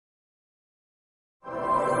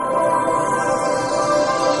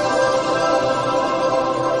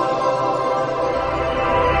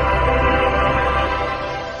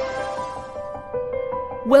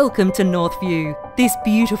Welcome to Northview. This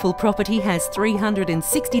beautiful property has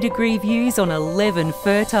 360-degree views on 11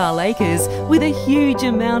 fertile acres with a huge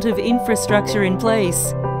amount of infrastructure in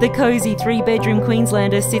place. The cosy 3-bedroom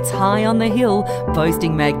Queenslander sits high on the hill,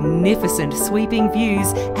 boasting magnificent sweeping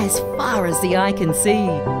views as far as the eye can see.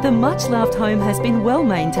 The much-loved home has been well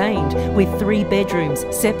maintained, with 3 bedrooms,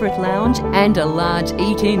 separate lounge and a large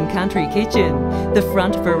eat-in country kitchen. The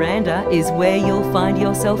front veranda is where you'll find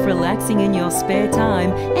yourself relaxing in your spare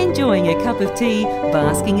time, enjoying a cup of tea,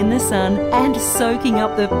 basking in the sun and soaking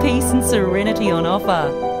up the peace and serenity on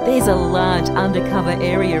offer. There's a large undercover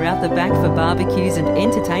area out the back for barbecues and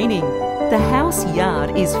entertaining. The house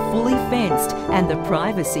yard is fully fenced and the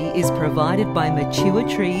privacy is provided by mature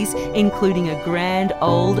trees, including a grand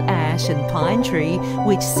old ash and pine tree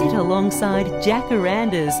which sit alongside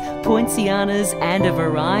jacarandas, poincianas and a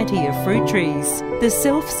variety of fruit trees. The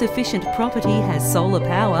self-sufficient property has solar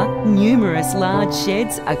power, numerous large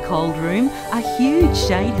sheds, a cold room, a huge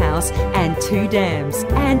shade house and 2 dams,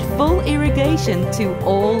 and full irrigation to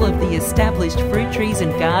all of the established fruit trees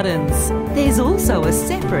and gardens. There's also a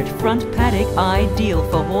separate front paddock ideal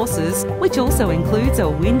for horses, which also includes a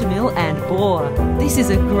windmill and bore. This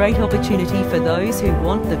is a great opportunity for those who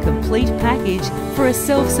want the complete package for a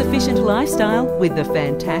self-sufficient lifestyle with the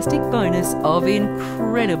fantastic bonus of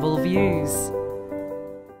incredible views.